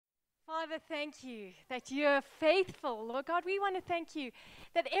Father, thank you that you're faithful. Lord God, we want to thank you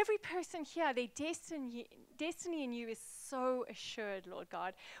that every person here, their destiny in you is so assured, Lord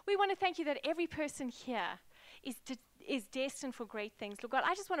God. We want to thank you that every person here is destined for great things. Lord God,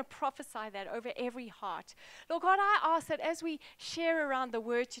 I just want to prophesy that over every heart. Lord God, I ask that as we share around the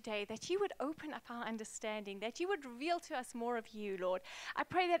word today, that you would open up our understanding, that you would reveal to us more of you, Lord. I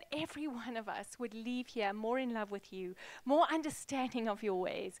pray that every one of us would leave here more in love with you, more understanding of your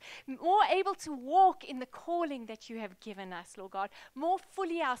ways, more able to walk in the calling that you have given us, Lord God, more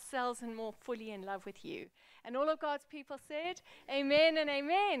fully ourselves and more fully in love with you. And all of God's people said, amen and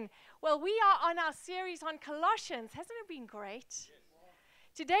amen. Well, we are on our series on Colossians. Hasn't it been great? Yes.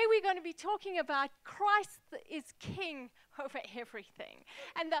 Today we're going to be talking about Christ is King over everything.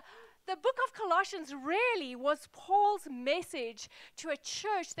 And the book of Colossians really was Paul's message to a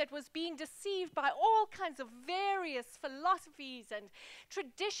church that was being deceived by all kinds of various philosophies and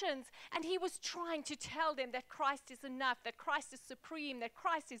traditions. And he was trying to tell them that Christ is enough, that Christ is supreme, that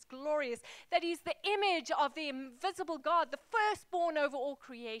Christ is glorious, that he's the image of the invisible God, the firstborn over all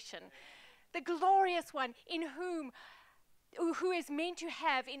creation, the glorious one in who is meant to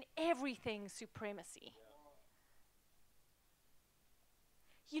have in everything supremacy.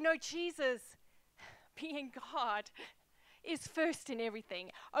 You know, Jesus, being God, is first in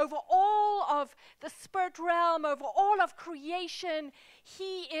everything. Over all of the spirit realm, over all of creation,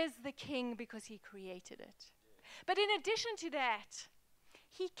 he is the king because he created it. But in addition to that,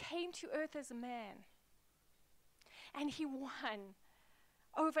 he came to earth as a man. And he won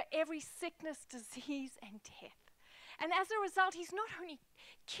over every sickness, disease, and death. And as a result, he's not only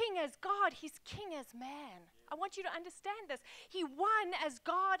king as God, he's king as man. I want you to understand this. He won as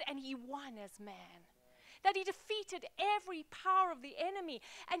God and he won as man. That he defeated every power of the enemy.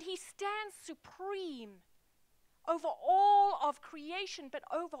 And he stands supreme over all of creation, but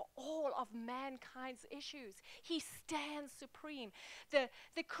over all of mankind's issues. He stands supreme. The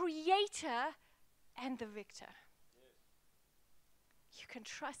creator and the victor. You can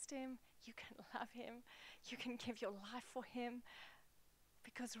trust him. You can love him. You can give your life for him.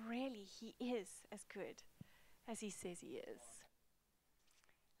 Because really, he is as good as he says he is.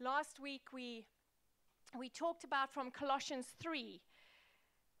 Last week, we talked about from Colossians 3.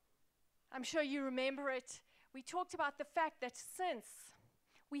 I'm sure you remember it. We talked about the fact that since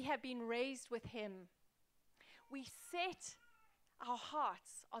we have been raised with him, we set our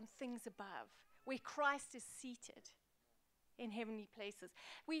hearts on things above, where Christ is seated in heavenly places.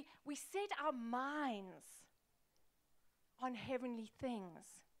 We set our minds on heavenly things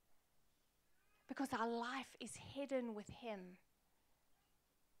because our life is hidden with him.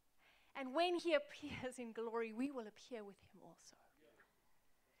 And when he appears in glory, we will appear with him also.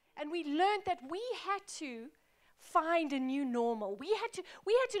 And we learned that we had to find a new normal. We had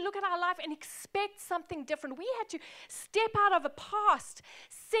to look at our life and expect something different. We had to step out of a past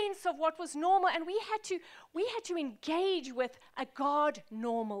sense of what was normal, and we had to engage with a God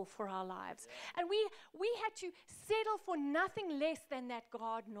normal for our lives. And we had to settle for nothing less than that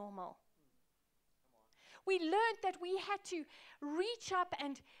God normal. We learned that we had to reach up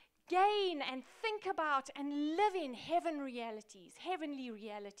and gain and think about and live in heavenly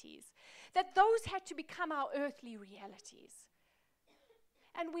realities, that those had to become our earthly realities.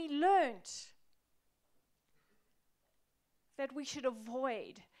 And we learned that we should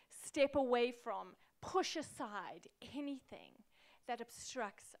avoid, step away from, push aside anything that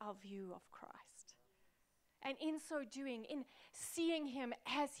obstructs our view of Christ. And in so doing, in seeing him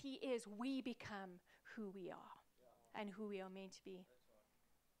as he is, we become who we are and who we are meant to be.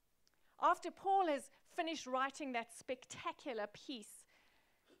 After Paul has finished writing that spectacular piece,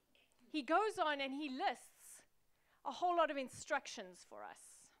 he goes on and he lists a whole lot of instructions for us.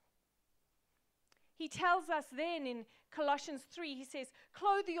 He tells us then in Colossians 3, he says,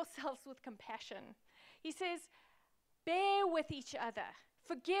 clothe yourselves with compassion. He says, bear with each other.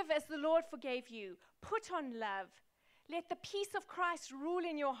 Forgive as the Lord forgave you. Put on love. Let the peace of Christ rule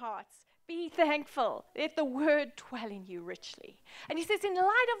in your hearts. Be thankful. Let the word dwell in you richly. And he says, in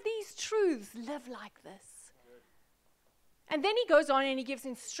light of these truths, live like this. And then he goes on and he gives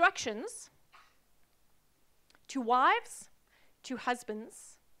instructions to wives, to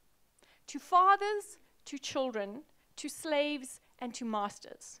husbands, to fathers, to children, to slaves, and to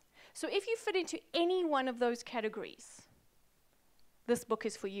masters. So if you fit into any one of those categories, this book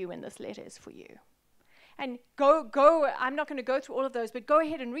is for you and this letter is for you. And I'm not going to go through all of those, but go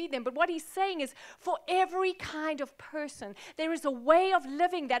ahead and read them. But what he's saying is, for every kind of person, there is a way of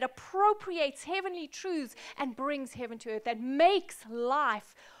living that appropriates heavenly truths and brings heaven to earth, that makes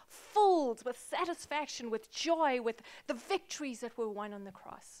life filled with satisfaction, with joy, with the victories that were won on the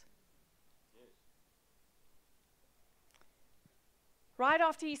cross. right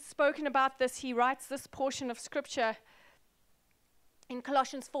after he's spoken about this, he writes this portion of scripture in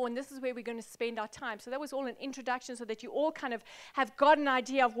Colossians 4, and this is where we're going to spend our time. So that was all an introduction so that you all kind of have got an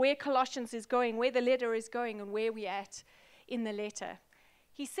idea of where Colossians is going, where the letter is going, and where we're at in the letter.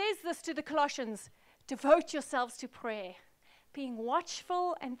 He says this to the Colossians: devote yourselves to prayer, being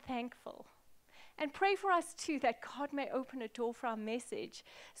watchful and thankful. And pray for us too, that God may open a door for our message,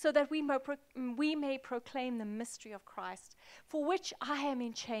 so that we may proclaim the mystery of Christ, for which I am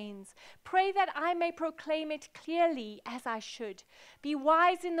in chains. Pray that I may proclaim it clearly as I should. Be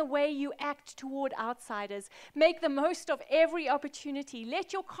wise in the way you act toward outsiders. Make the most of every opportunity.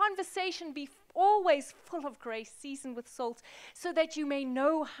 Let your conversation be always full of grace, seasoned with salt, so that you may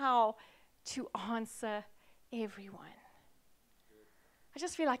know how to answer everyone. I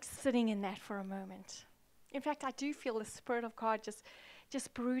just feel like sitting in that for a moment. In fact, I do feel the Spirit of God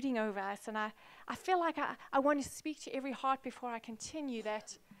just brooding over us. And I feel like I want to speak to every heart before I continue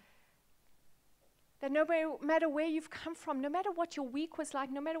that no matter where you've come from, no matter what your week was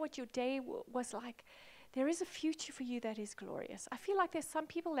like, no matter what your day was like, there is a future for you that is glorious. I feel like there's some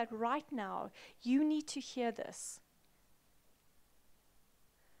people that right now, you need to hear this.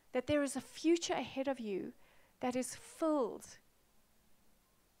 That there is a future ahead of you that is filled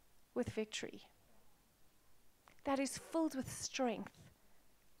with victory, that is filled with strength,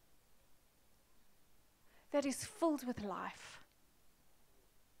 that is filled with life.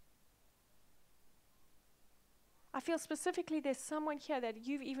 I feel specifically there's someone here that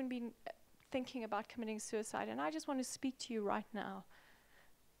you've even been thinking about committing suicide, and I just want to speak to you right now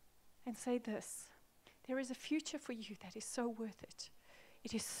and say this: there is a future for you that is so worth it.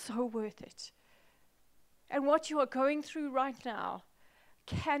 It is so worth it. And what you are going through right now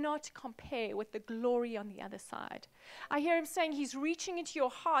cannot compare with the glory on the other side. I hear him saying he's reaching into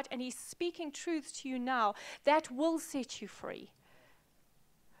your heart and he's speaking truths to you now that will set you free.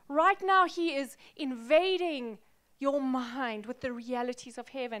 Right now he is invading your mind with the realities of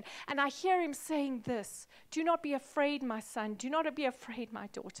heaven. And I hear him saying this: do not be afraid, my son. Do not be afraid, my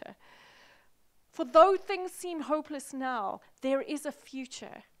daughter. For though things seem hopeless now, there is a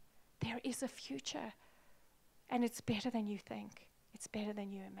future. There is a future. And it's better than you think. It's better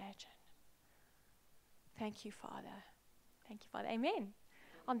than you imagine. Thank you, Father. Thank you, Father. Amen.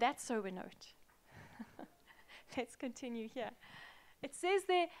 On that sober note, let's continue here. It says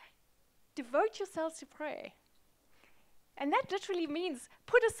there, devote yourselves to prayer. And that literally means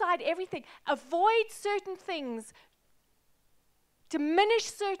put aside everything. Avoid certain things. Diminish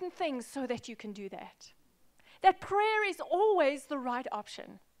certain things so that you can do that. That prayer is always the right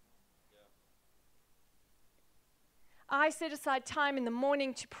option. I set aside time in the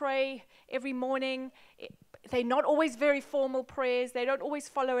morning to pray every morning. They're not always very formal prayers. They don't always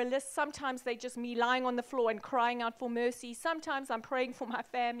follow a list. Sometimes they're just me lying on the floor and crying out for mercy. Sometimes I'm praying for my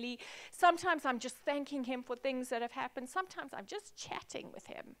family. Sometimes I'm just thanking him for things that have happened. Sometimes I'm just chatting with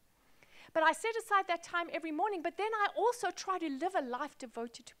him. But I set aside that time every morning. But then I also try to live a life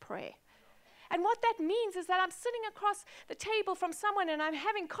devoted to prayer. And what that means is that I'm sitting across the table from someone and I'm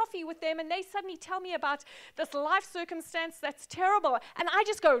having coffee with them and they suddenly tell me about this life circumstance that's terrible. And I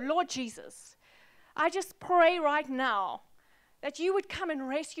just go, Lord Jesus, I just pray right now that you would come and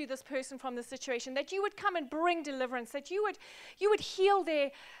rescue this person from the situation, that you would come and bring deliverance, that you would heal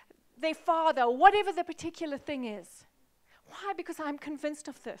their father, whatever the particular thing is. Why? Because I'm convinced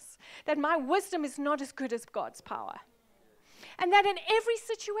of this, that my wisdom is not as good as God's power. And that in every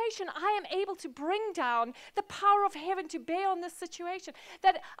situation, I am able to bring down the power of heaven to bear on this situation.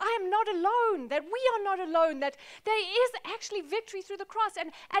 That I am not alone, that we are not alone, that there is actually victory through the cross.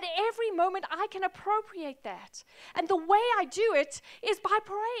 And at every moment, I can appropriate that. And the way I do it is by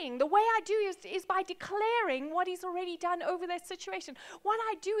praying. The way I do is by declaring what he's already done over that situation. What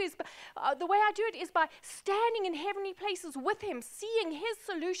I do is, the way I do it is by standing in heavenly places with him, seeing his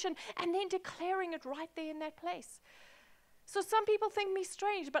solution, and then declaring it right there in that place. So some people think me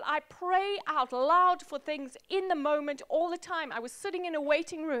strange, but I pray out loud for things in the moment all the time. I was sitting in a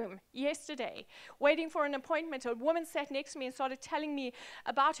waiting room yesterday, waiting for an appointment. A woman sat next to me and started telling me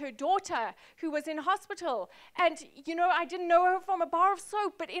about her daughter who was in hospital. And, I didn't know her from a bar of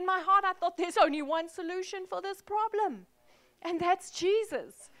soap, but in my heart I thought there's only one solution for this problem, and that's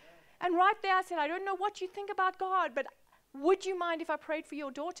Jesus. And right there I said, I don't know what you think about God, but would you mind if I prayed for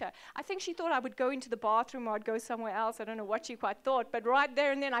your daughter? I think she thought I would go into the bathroom or I'd go somewhere else. I don't know what she quite thought. But right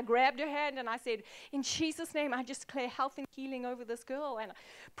there and then I grabbed her hand and I said, in Jesus' name, I just declare health and healing over this girl. And I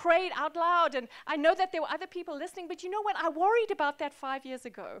prayed out loud. And I know that there were other people listening. But you know what? I worried about that 5 years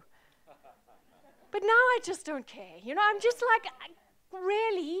ago. But now I just don't care. I'm just like,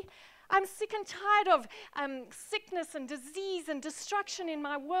 really? I'm sick and tired of sickness and disease and destruction in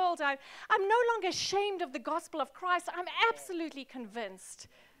my world. I'm no longer ashamed of the gospel of Christ. I'm absolutely convinced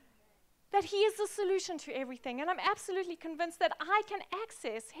that he is the solution to everything. And I'm absolutely convinced that I can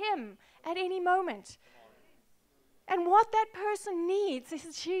access him at any moment. And what that person needs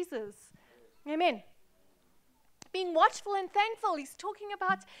is Jesus. Amen. Being watchful and thankful. He's talking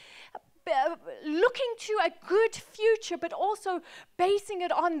about looking to a good future, but also basing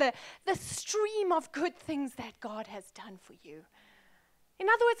it on the stream of good things that God has done for you. In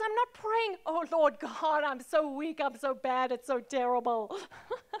other words, I'm not praying, oh Lord God, I'm so weak, I'm so bad, it's so terrible.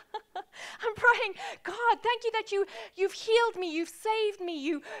 I'm praying, God, thank you that you've healed me, you've saved me,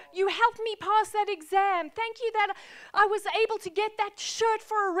 you helped me pass that exam. Thank you that I was able to get that shirt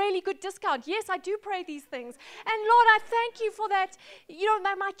for a really good discount. Yes, I do pray these things. And Lord, I thank you for that. You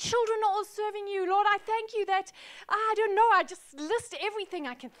know, my children are all serving you. Lord, I thank you that, I don't know, I just list everything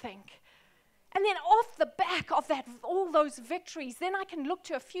I can think. And then off the back of that, all those victories, then I can look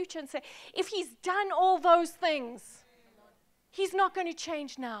to a future and say, if he's done all those things, he's not going to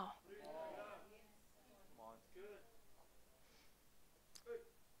change now.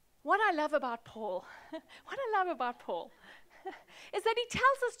 What I love about Paul, is that he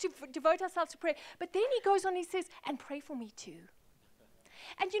tells us to devote ourselves to prayer, but then he goes on, he says, and pray for me too.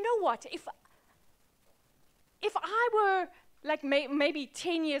 And you know what? If I were like maybe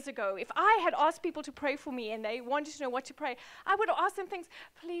 10 years ago, if I had asked people to pray for me and they wanted to know what to pray, I would ask them things.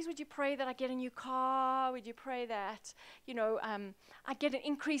 Please, would you pray that I get a new car? Would you pray that, I get an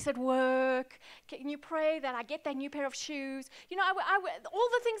increase at work? Can you pray that I get that new pair of shoes? You know, all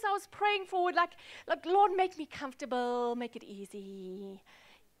the things I was praying for would like, Lord, make me comfortable, make it easy.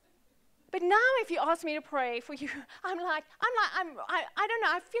 But now if you ask me to pray for you, I don't know,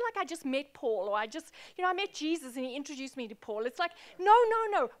 I feel like I just met Paul, or I met Jesus and he introduced me to Paul. It's like, no,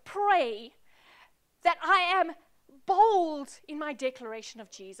 pray that I am bold in my declaration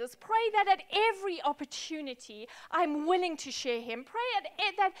of Jesus. Pray that at every opportunity I'm willing to share him. Pray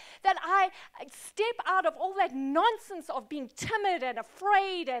that I step out of all that nonsense of being timid and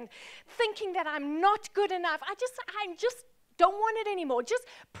afraid and thinking that I'm not good enough. I just don't want it anymore. Just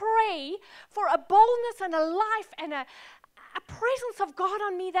pray for a boldness and a life and a presence of God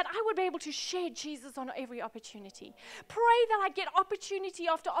on me that I would be able to share Jesus on every opportunity. Pray that I get opportunity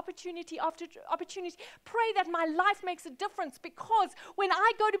after opportunity after opportunity. Pray that my life makes a difference, because when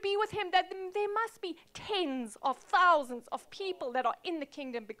I go to be with him, that there must be tens of thousands of people that are in the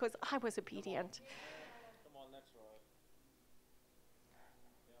kingdom because I was obedient. Come on, that's right.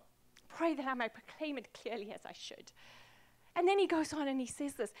 Yeah. Pray that I may proclaim it clearly as I should. And then he goes on and he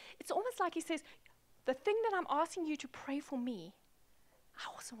says this. It's almost like he says, the thing that I'm asking you to pray for me, I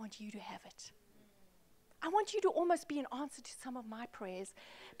also want you to have it. I want you to almost be an answer to some of my prayers.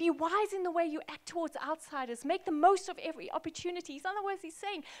 Be wise in the way you act towards outsiders. Make the most of every opportunity. In other words, he's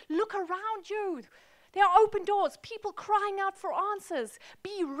saying, look around you. There are open doors, people crying out for answers.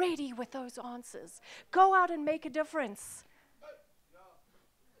 Be ready with those answers. Go out and make a difference.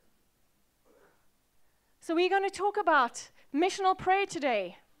 So we're going to talk about missional prayer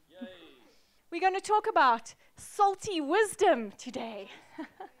today. Yay. We're going to talk about salty wisdom today.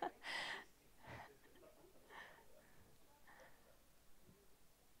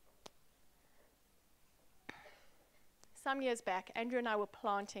 Some years back, Andrew and I were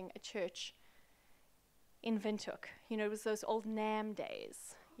planting a church in Windhoek. You know, it was those old NAM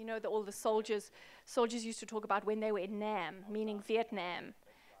days. You know, all the soldiers used to talk about when they were in NAM, meaning Vietnam.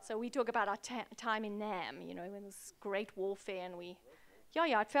 So we talk about our time in NAM, you know, when this great warfare, and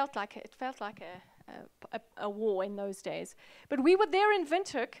it felt like a war in those days. But we were there in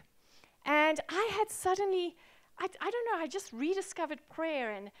Windhoek, and I had suddenly, I don't know, I just rediscovered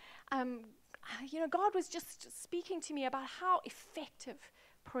prayer, and God was just speaking to me about how effective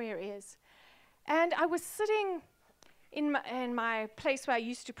prayer is. And I was sitting in my place where I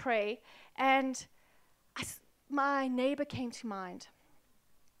used to pray, and my neighbor came to mind.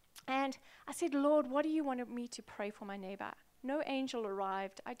 And I said, Lord, what do you want me to pray for my neighbor? No angel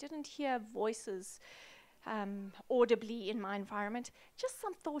arrived. I didn't hear voices audibly in my environment. Just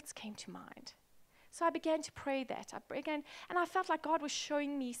some thoughts came to mind. So I began to pray that. And I felt like God was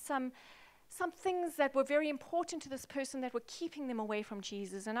showing me some things that were very important to this person that were keeping them away from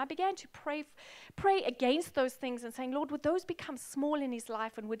Jesus. And I began to pray against those things and saying, Lord, would those become small in his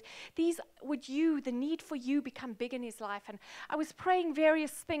life? And would the need for you become big in his life? And I was praying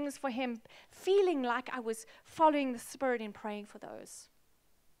various things for him, feeling like I was following the Spirit in praying for those.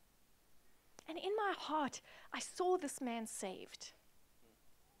 And in my heart, I saw this man saved.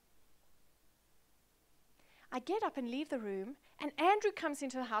 I get up and leave the room, And Andrew comes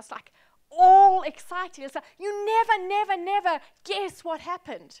into the house like all excited. It's like, you never guess what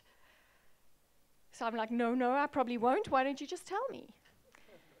happened. So I'm like, no, I probably won't. Why don't you just tell me?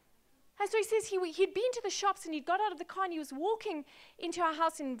 And so he says he'd been to the shops and he'd got out of the car and he was walking into our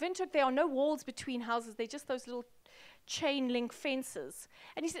house in Windhoek. There are no walls between houses. They're just those little chain link fences.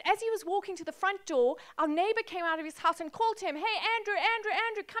 And he said, as he was walking to the front door, our neighbor came out of his house and called to him, hey, Andrew,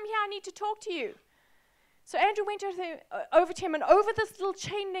 come here, I need to talk to you. So Andrew went over to him, and over this little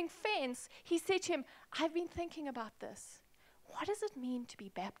chain link fence, he said to him, I've been thinking about this. What does it mean to be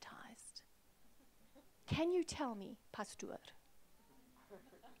baptized? Can you tell me, Pastor?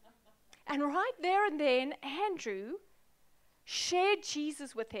 And right there and then, Andrew shared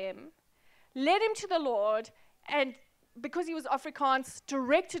Jesus with him, led him to the Lord, and because he was Afrikaans,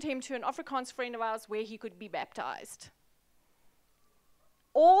 directed him to an Afrikaans friend of ours where he could be baptized.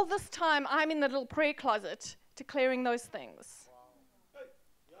 All this time, I'm in the little prayer closet declaring those things.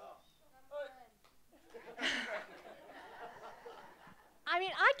 I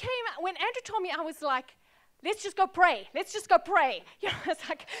mean, when Andrew told me, I was like, let's just go pray. Let's just go pray. You know, it's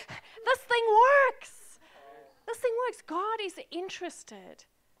like, this thing works. This thing works. God is interested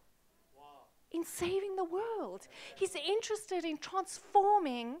in saving the world. He's interested in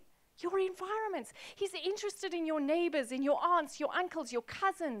transforming your environments. He's interested in your neighbors, in your aunts, your uncles, your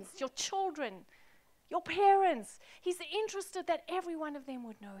cousins, your children, your parents. He's interested that every one of them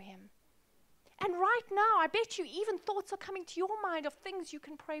would know him. And right now, I bet you even thoughts are coming to your mind of things you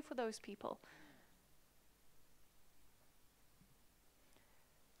can pray for those people.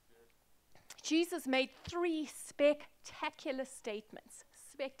 Jesus made 3 spectacular statements.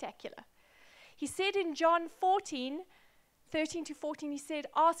 Spectacular. He said in John 13 to 14, he said,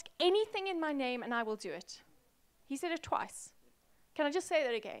 ask anything in my name and I will do it. He said it twice. Can I just say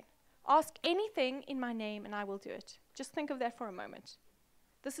that again? Ask anything in my name and I will do it. Just think of that for a moment.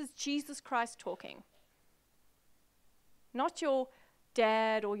 This is Jesus Christ talking. Not your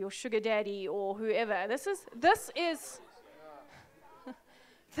dad or your sugar daddy or whoever. This is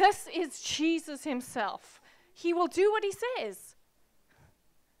Jesus himself. He will do what he says.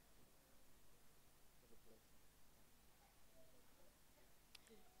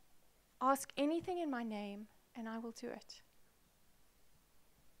 Ask anything in my name, and I will do it.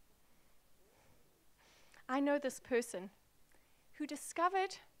 I know this person who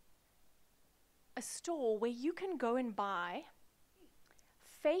discovered a store where you can go and buy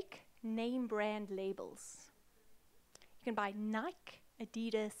fake name brand labels. You can buy Nike,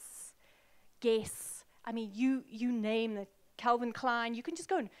 Adidas, Guess. I mean, you name the Calvin Klein. You can just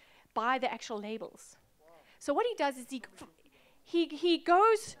go and buy the actual labels. Wow. So what he does is he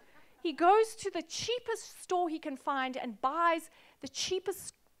goes to the cheapest store he can find and buys the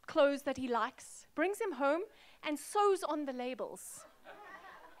cheapest clothes that he likes, brings them home, and sews on the labels.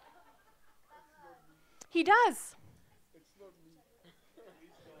 He does.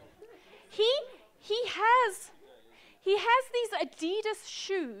 He has these Adidas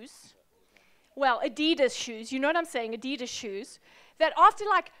shoes. Well, Adidas shoes, you know what I'm saying, Adidas shoes, that after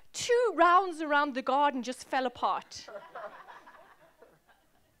like 2 rounds around the garden just fell apart.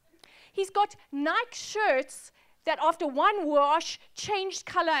 He's got Nike shirts that after 1 wash changed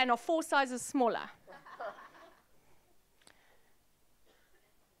color and are 4 sizes smaller.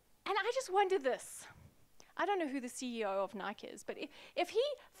 And I just wonder this. I don't know who the CEO of Nike is, but if he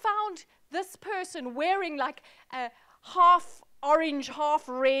found this person wearing like a half orange, half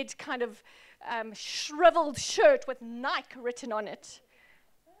red kind of shriveled shirt with Nike written on it,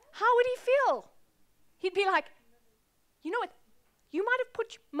 how would he feel? He'd be like, you know what? You might have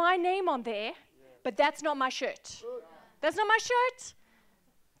put my name on there, but that's not my shirt. That's not my shirt.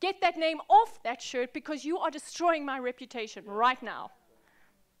 Get that name off that shirt because you are destroying my reputation right now.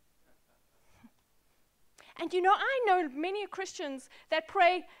 And you know, I know many Christians that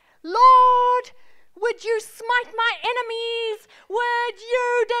pray, Lord, would you smite my enemies? Would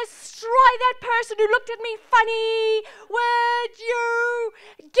you destroy that person who looked at me funny? Would you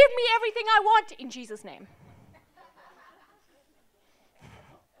give me everything I want in Jesus' name?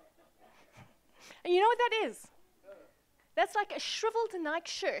 And you know what that is? That's like a shriveled Nike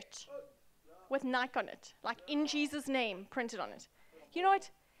shirt with Nike on it, like in Jesus' name printed on it. You know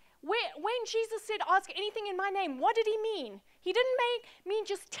what? When Jesus said, ask anything in my name, what did he mean? He didn't mean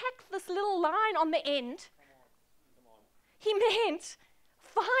just tack this little line on the end. He meant,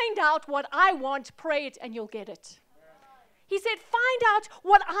 find out what I want, pray it, and you'll get it. He said, find out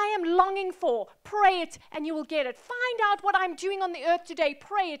what I am longing for, pray it, and you will get it. Find out what I'm doing on the earth today,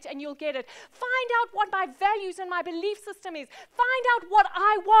 pray it, and you'll get it. Find out what my values and my belief system is. Find out what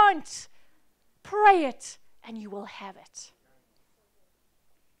I want, pray it, and you will have it.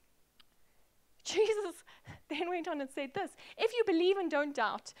 then went on and said this, if you believe and don't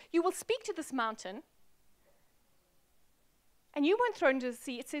doubt, you will speak to this mountain, and you won't throw it into the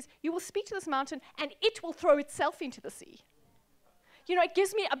sea. It says, you will speak to this mountain, and it will throw itself into the sea. You know, it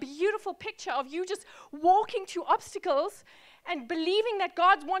gives me a beautiful picture of you just walking to obstacles and believing that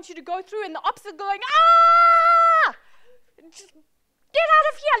God wants you to go through, and the obstacle going, ah! Just get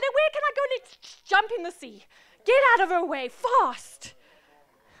out of here. Where can I go? Let's jump in the sea. Get out of her way, fast.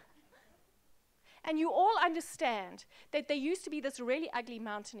 And you all understand that there used to be this really ugly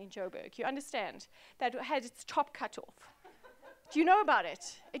mountain in Joburg. You understand that had its top cut off. Do you know about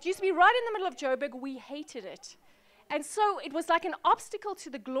it? It used to be right in the middle of Joburg. We hated it. And so it was like an obstacle to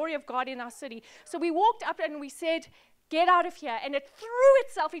the glory of God in our city. So we walked up and we said, get out of here. And it threw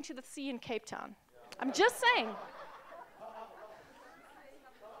itself into the sea in Cape Town. I'm just saying.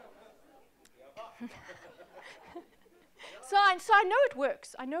 So I know it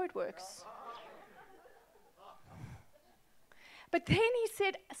works. I know it works. But then he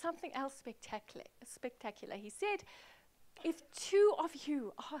said something else spectacular. He said, if two of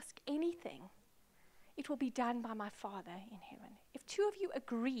you ask anything, it will be done by my Father in heaven. If two of you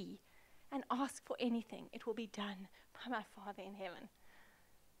agree and ask for anything, it will be done by my Father in heaven.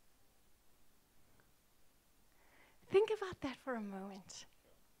 Think about that for a moment.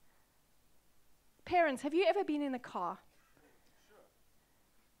 Parents, have you ever been in a car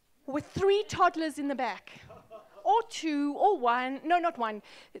with 3 toddlers in the back? Or 2, or 1, no, not 1,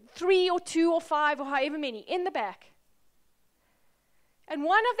 3 or 2 or 5 or however many in the back. And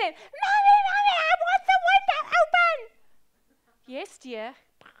one of them, Mommy, I want the window open. Yes, dear.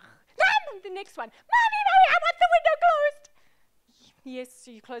 The next one, Mommy, I want the window closed. Yes,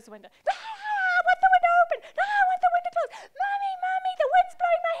 so you close the window. No, I want the window open. No, I want the window closed. Mommy, the wind's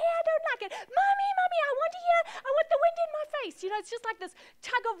blowing my hair. I don't like it. Mommy, I want the wind in my face. You know, it's just like this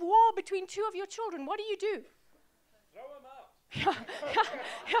tug of war between 2 of your children. What do you do? Throw them out.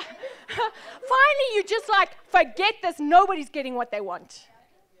 Finally, you just like, forget this. Nobody's getting what they want.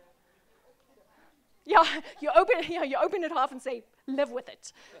 Yeah, you open it half and say, live with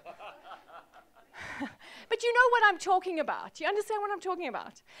it. But you know what I'm talking about. You understand what I'm talking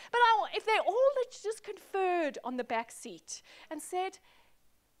about? But if they all just conferred on the back seat and said,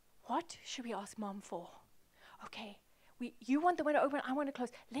 what should we ask Mom for? Okay, you want the window open, I want it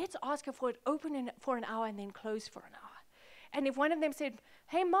closed. Let's ask her for it open for an hour and then closed for an hour. And if one of them said,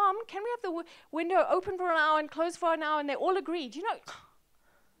 hey, Mom, can we have the window open for an hour and closed for an hour? And they all agreed, you know,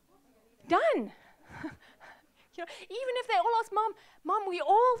 done. You know, even if they all asked, Mom, we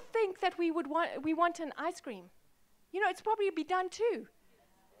all think that we want an ice cream. You know, it's probably be done too.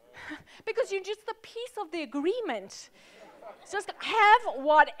 Because you're just the piece of the agreement. Just have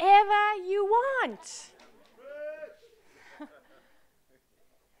whatever you want.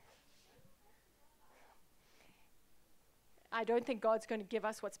 I don't think God's going to give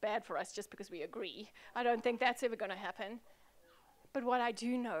us what's bad for us just because we agree. I don't think that's ever going to happen. But what I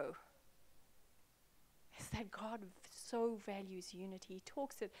do know is that God so values unity. He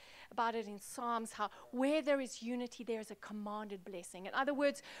talks about it in Psalms, how where there is unity, there is a commanded blessing. In other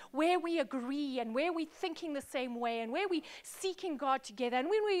words, where we agree and where we're thinking the same way and where we're seeking God together and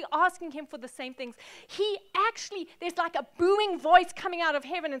when we're asking Him for the same things, there's like a booming voice coming out of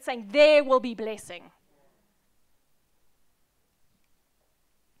heaven and saying, there will be blessing.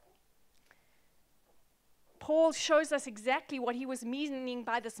 Paul shows us exactly what he was meaning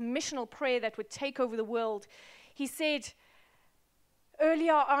by this missional prayer that would take over the world. He said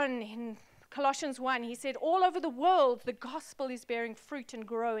earlier on in Colossians 1, he said, all over the world the gospel is bearing fruit and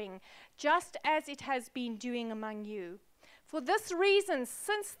growing, just as it has been doing among you. For this reason,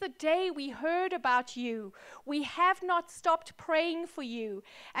 since the day we heard about you, we have not stopped praying for you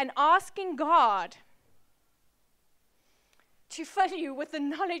and asking God to fill you with the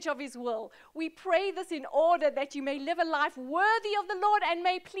knowledge of His will. We pray this in order that you may live a life worthy of the Lord and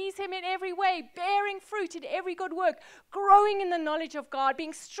may please Him in every way, bearing fruit in every good work, growing in the knowledge of God,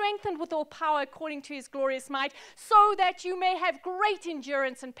 being strengthened with all power according to His glorious might, so that you may have great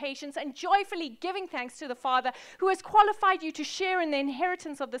endurance and patience and joyfully giving thanks to the Father who has qualified you to share in the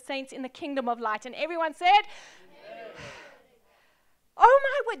inheritance of the saints in the kingdom of light. And everyone said, Amen. Oh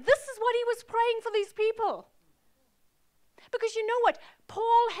my word, this is what he was praying for these people. Because you know what?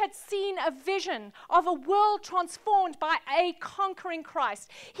 Paul had seen a vision of a world transformed by a conquering Christ.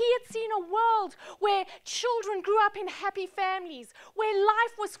 He had seen a world where children grew up in happy families, where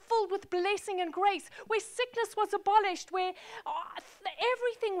life was filled with blessing and grace, where sickness was abolished, where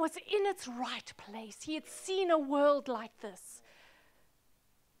everything was in its right place. He had seen a world like this.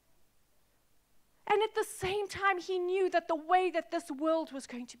 And at the same time, he knew that the way that this world was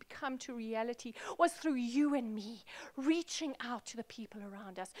going to become to reality was through you and me, reaching out to the people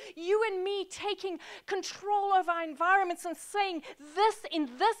around us. You and me taking control of our environments and saying, in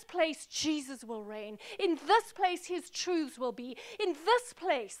this place, Jesus will reign. In this place, his truths will be. In this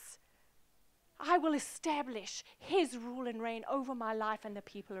place, I will establish his rule and reign over my life and the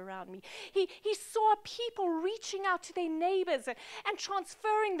people around me. He saw people reaching out to their neighbors and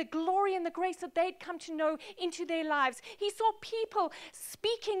transferring the glory and the grace that they'd come to know into their lives. He saw people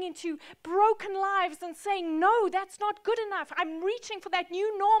speaking into broken lives and saying, no, that's not good enough. I'm reaching for that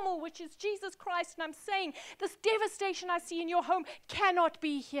new normal, which is Jesus Christ, and I'm saying, this devastation I see in your home cannot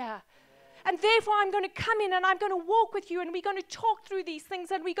be here. And therefore, I'm going to come in and I'm going to walk with you and we're going to talk through these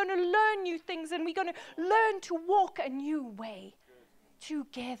things and we're going to learn new things and we're going to learn to walk a new way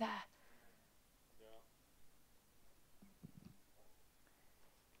together.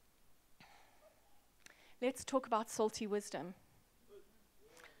 Let's talk about salty wisdom.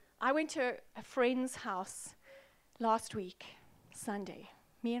 I went to a friend's house last week, Sunday,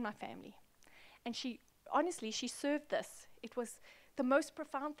 me and my family. And she served this. It was the most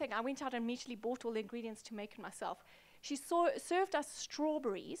profound thing. I went out and immediately bought all the ingredients to make it myself. She served us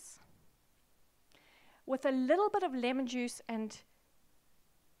strawberries with a little bit of lemon juice and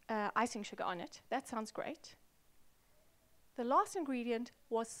icing sugar on it. That sounds great. The last ingredient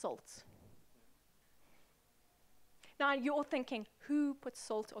was salt. Now you're all thinking, who put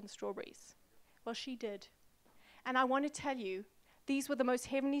salt on strawberries? Well, she did. And I want to tell you, these were the most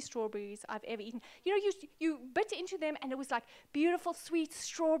heavenly strawberries I've ever eaten. You know, you bit into them and it was like beautiful, sweet,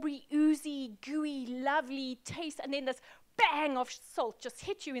 strawberry, oozy, gooey, lovely taste. And then this bang of salt just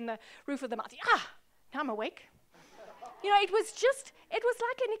hit you in the roof of the mouth. Now I'm awake. You know, it was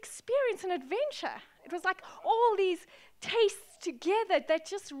like an experience, an adventure. It was like all these tastes together that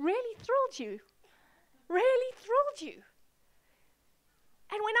just really thrilled you. Really thrilled you.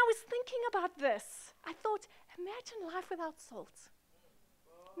 And when I was thinking about this, I thought, imagine life without salt.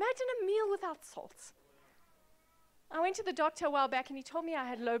 Imagine a meal without salt. I went to the doctor a while back and he told me I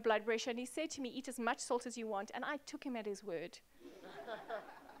had low blood pressure and he said to me, eat as much salt as you want, and I took him at his word.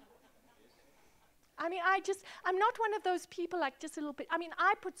 I mean, I'm not one of those people like just a little bit. I mean,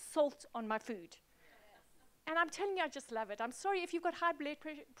 I put salt on my food. And I'm telling you, I just love it. I'm sorry if you've got high blood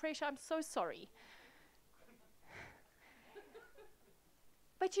pressure, I'm so sorry.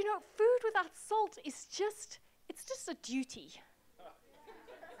 But you know, food without salt is it's just a duty.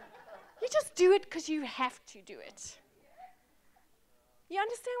 You just do it because you have to do it. You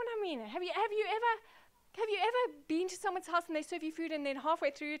understand what I mean? Have you ever been to someone's house and they serve you food and then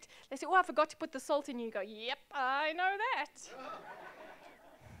halfway through it, they say, oh, I forgot to put the salt in. You go, yep, I know that.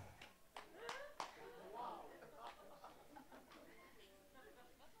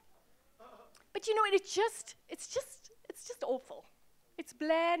 But you know, it's just awful. It's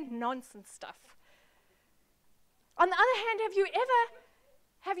bland nonsense stuff. On the other hand,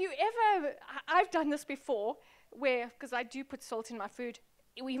 have you ever, I've done this before, because I do put salt in my food,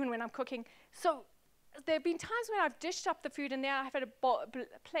 even when I'm cooking. So there have been times when I've dished up the food and then I've had a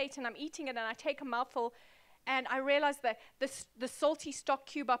plate and I'm eating it and I take a mouthful and I realize that the salty stock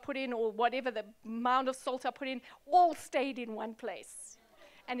cube I put in or whatever, the amount of salt I put in, all stayed in one place.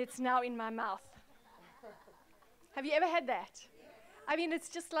 And it's now in my mouth. Have you ever had that? I mean, it's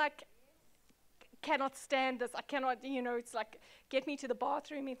just like, cannot stand this. I cannot, it's like, get me to the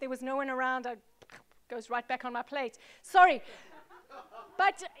bathroom. If there was no one around, it goes right back on my plate. Sorry.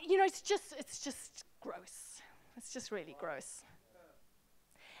 But, it's just gross. It's just really gross.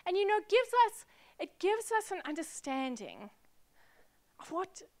 And, it gives us an understanding of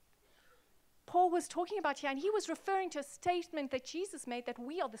what Paul was talking about here. And he was referring to a statement that Jesus made that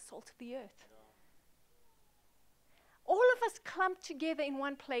we are the salt of the earth. All of us clumped together in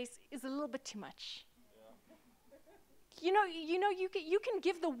one place is a little bit too much. Yeah. You can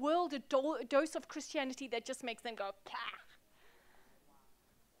give the world a dose of Christianity that just makes them go, pah.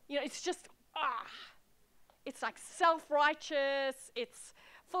 It's just, It's like self-righteous. It's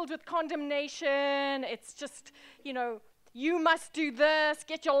filled with condemnation. It's just, you must do this,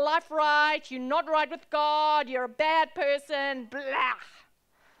 get your life right. You're not right with God. You're a bad person. Blah.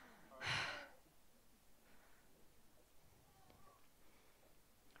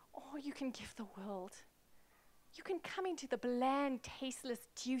 Or you can give the world. You can come into the bland, tasteless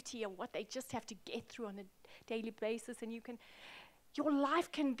duty of what they just have to get through on a daily basis, and your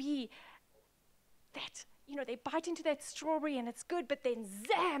life can be that, they bite into that strawberry and it's good, but then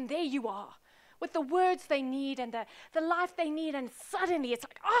zam, there you are, with the words they need and the life they need, and suddenly it's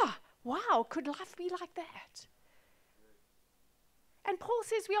like, wow, could life be like that? And Paul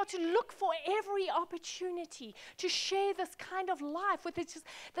says we are to look for every opportunity to share this kind of life with it, just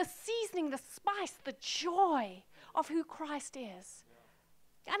the seasoning, the spice, the joy of who Christ is.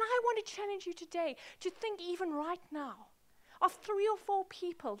 And I want to challenge you today to think even right now of 3 or 4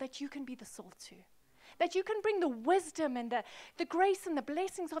 people that you can be the salt to, that you can bring the wisdom and the grace and the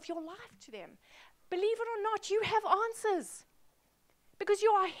blessings of your life to them. Believe it or not, you have answers. Because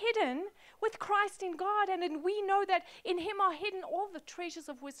you are hidden with Christ in God, and we know that in Him are hidden all the treasures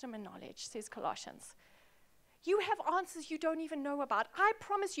of wisdom and knowledge, says Colossians. You have answers you don't even know about. I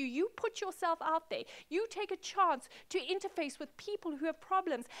promise you, you put yourself out there. You take a chance to interface with people who have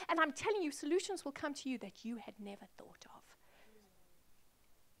problems, and I'm telling you, solutions will come to you that you had never thought of.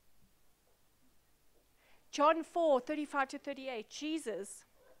 John 4:35-38, Jesus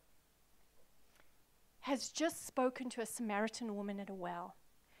has just spoken to a Samaritan woman at a well.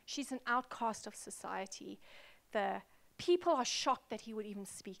 She's an outcast of society. The people are shocked that he would even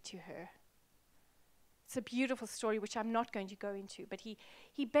speak to her. It's a beautiful story, which I'm not going to go into, but he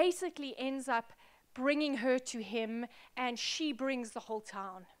basically ends up bringing her to him, and she brings the whole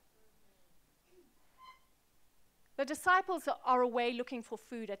town. The disciples are away looking for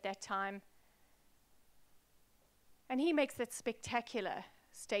food at that time, and he makes that spectacular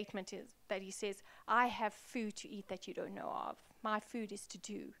statement that he says, I have food to eat that you don't know of. My food is to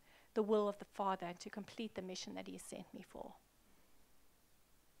do the will of the Father and to complete the mission that He has sent me for.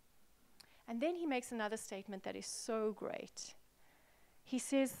 And then he makes another statement that is so great. He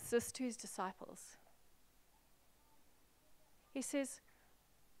says this to his disciples. He says,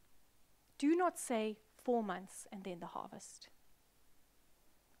 do not say 4 months and then the harvest.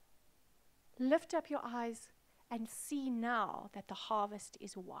 Lift up your eyes and see now that the harvest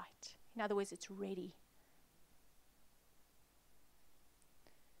is white. In other words, it's ready.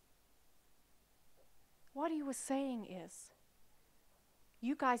 What he was saying is,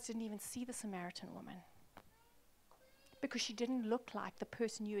 you guys didn't even see the Samaritan woman because she didn't look like the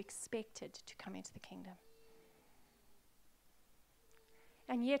person you expected to come into the kingdom.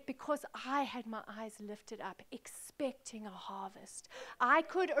 And yet, because I had my eyes lifted up, expecting a harvest, I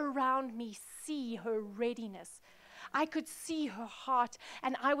could around me see her readiness. I could see her heart,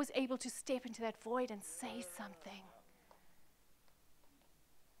 and I was able to step into that void and say something.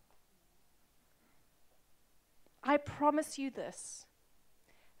 I promise you this,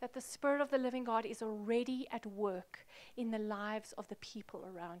 that the Spirit of the living God is already at work in the lives of the people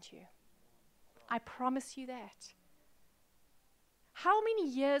around you. I promise you that. How many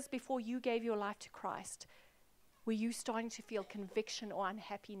years before you gave your life to Christ were you starting to feel conviction or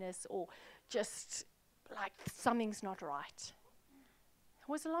unhappiness or just like something's not right? It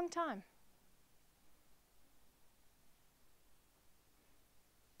was a long time.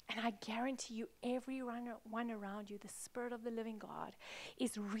 And I guarantee you, everyone around you, the Spirit of the living God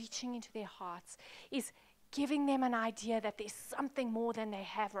is reaching into their hearts, is giving them an idea that there's something more than they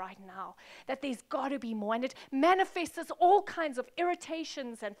have right now, that there's got to be more. And it manifests as all kinds of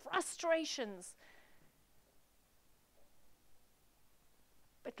irritations and frustrations.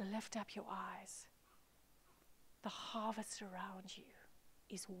 But lift up your eyes. The harvest around you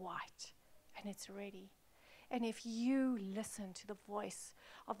is white, and it's ready. And if you listen to the voice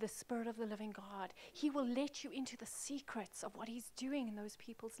of the Spirit of the living God, He will let you into the secrets of what He's doing in those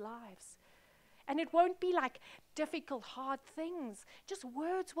people's lives. And it won't be like difficult, hard things. Just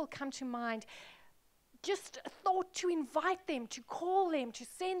words will come to mind. Just a thought to invite them, to call them, to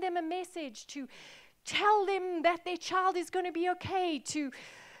send them a message, to tell them that their child is going to be okay, to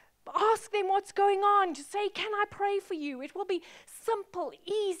ask them what's going on, to say, can I pray for you? It will be simple,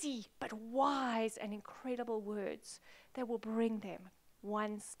 easy, but wise and incredible words that will bring them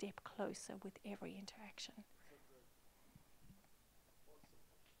one step closer with every interaction.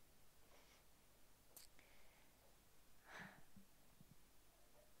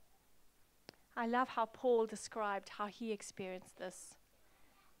 I love how Paul described how he experienced this,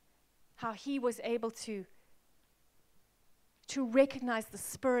 how he was able to recognize the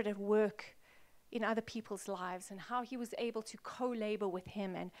Spirit at work in other people's lives and how he was able to co-labor with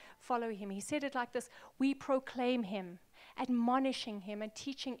Him and follow Him. He said it like this: we proclaim Him, admonishing Him and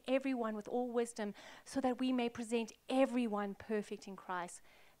teaching everyone with all wisdom so that we may present everyone perfect in Christ.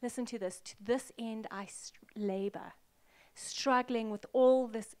 Listen to this. To this end I labor, struggling with all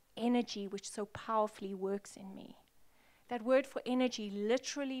this energy which so powerfully works in me. That word for energy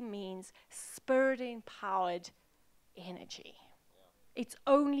literally means Spirit-empowered energy. It's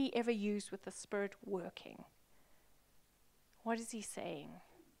only ever used with the Spirit working. What is he saying?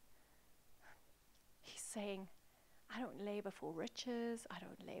 He's saying, I don't labor for riches. I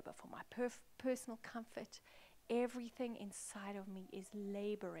don't labor for my personal comfort. everything inside of me is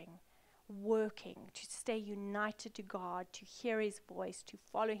laboring, working to stay united to God, to hear his voice, to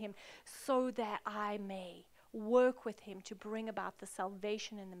follow him, so that I may work with him to bring about the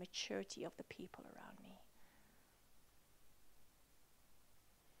salvation and the maturity of the people around me.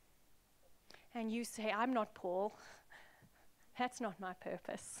 And you say, I'm not Paul. That's not my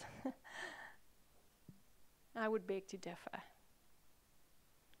purpose. I would beg to differ.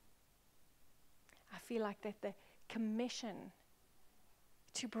 I feel like that the commission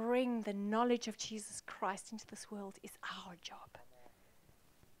to bring the knowledge of Jesus Christ into this world is our job.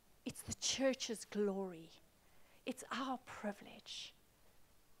 It's the church's glory. It's our privilege.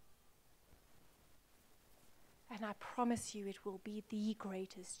 And I promise you it will be the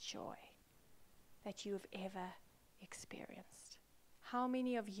greatest joy that you have ever experienced. How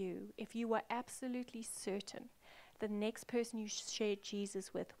many of you, if you were absolutely certain the next person you shared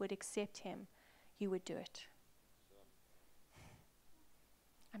Jesus with would accept him, you would do it?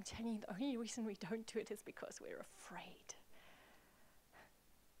 I'm telling you, the only reason we don't do it is because we're afraid.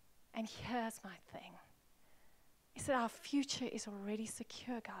 And here's my thing, is that our future is already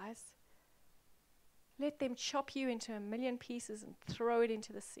secure, guys. Let them chop you into 1,000,000 pieces and throw it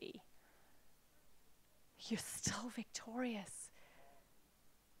into the sea. You're still victorious.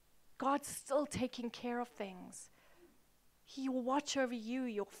 God's still taking care of things. He will watch over you,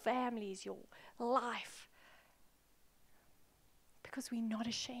 your families, your life. Because we're not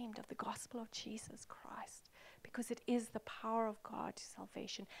ashamed of the gospel of Jesus Christ. Because it is the power of God to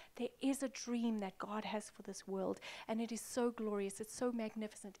salvation. There is a dream that God has for this world. And it is so glorious. It's so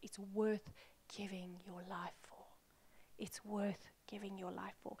magnificent. It's worth giving your life for. It's worth giving your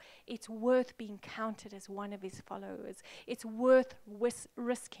life for. It's worth being counted as one of his followers. It's worth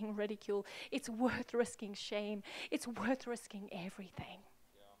risking ridicule. It's worth risking shame. It's worth risking everything.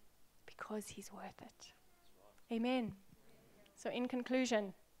 Because he's worth it. Amen. So in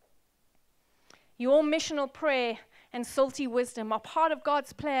conclusion, your missional prayer and salty wisdom are part of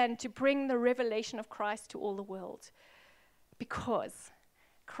God's plan to bring the revelation of Christ to all the world. Because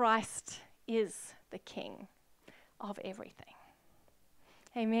Christ is the King of everything.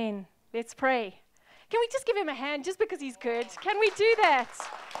 Amen. Let's pray. Can we just give him a hand just because he's good? Can we do that?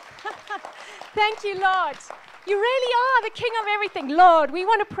 Thank you, Lord. You really are the King of everything. Lord, we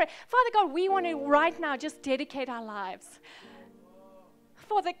want to pray. Father God, we want to right now just dedicate our lives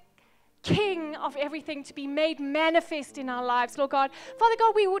for the King of everything to be made manifest in our lives, Lord God. Father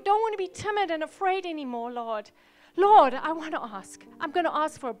God, we don't want to be timid and afraid anymore, Lord. Lord, I want to ask. I'm going to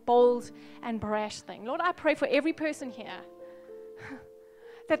ask for a bold and brash thing. Lord, I pray for every person here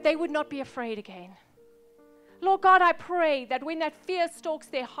that they would not be afraid again. Lord God, I pray that when that fear stalks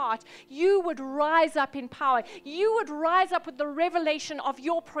their heart, you would rise up in power. You would rise up with the revelation of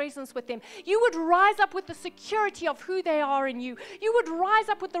your presence with them. You would rise up with the security of who they are in you. You would rise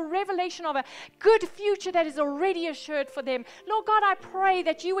up with the revelation of a good future that is already assured for them. Lord God, I pray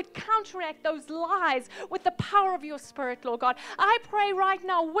that you would counteract those lies with the power of your Spirit, Lord God. I pray right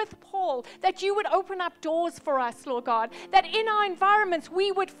now with Paul that you would open up doors for us, Lord God, that in our environments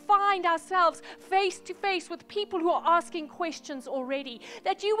we would find ourselves face to face with people who are asking questions already,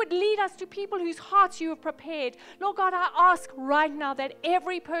 that you would lead us to people whose hearts you have prepared. Lord God, I ask right now that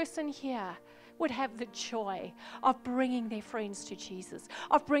every person here would have the joy of bringing their friends to Jesus,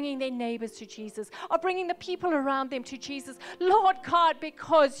 of bringing their neighbors to Jesus, of bringing the people around them to Jesus. Lord God,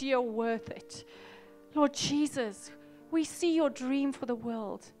 because you're worth it. Lord Jesus, we see your dream for the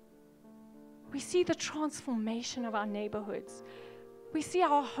world. We see the transformation of our neighborhoods. We see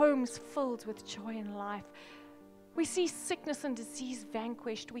our homes filled with joy and life. We see sickness and disease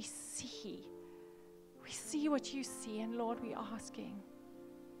vanquished. We see what you see. And Lord, we're asking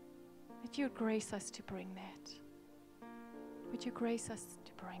that you would grace us to bring that. Would you grace us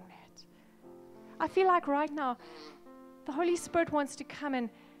to bring that? I feel like right now, the Holy Spirit wants to come and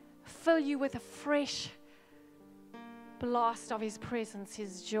fill you with a fresh blast of his presence,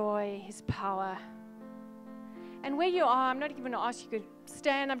 his joy, his power. And where you are, I'm not even going to ask you to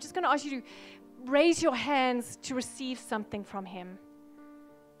stand. I'm just going to ask you to raise your hands to receive something from him.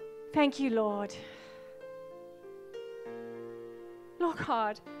 Thank you, Lord. Lord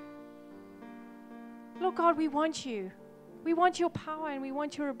God, we want you. We want your power and we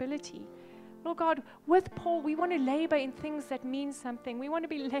want your ability. Lord God, with Paul, we want to labor in things that mean something. We want to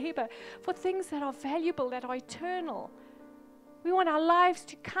be labor for things that are valuable, that are eternal. We want our lives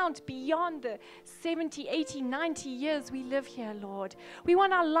to count beyond the 70, 80, 90 years we live here, Lord. We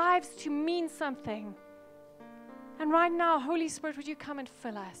want our lives to mean something. And right now, Holy Spirit, would you come and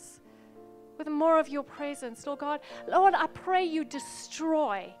fill us with more of your presence, Lord God? Lord, I pray you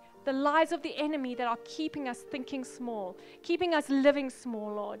destroy the lies of the enemy that are keeping us thinking small, keeping us living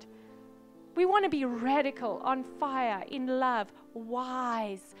small, Lord. We want to be radical, on fire, in love,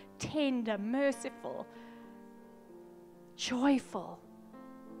 wise, tender, merciful, joyful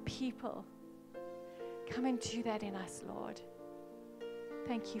people. Come and do that in us, Lord.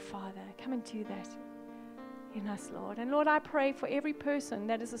 Thank you, Father. Come and do that in us, Lord. And Lord, I pray for every person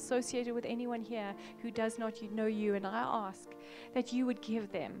that is associated with anyone here who does not know you, and I ask that you would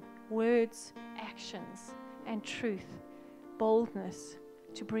give them words, actions, and truth, boldness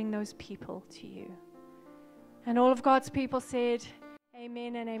to bring those people to you. And all of God's people said,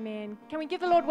 amen and amen. Can we give the Lord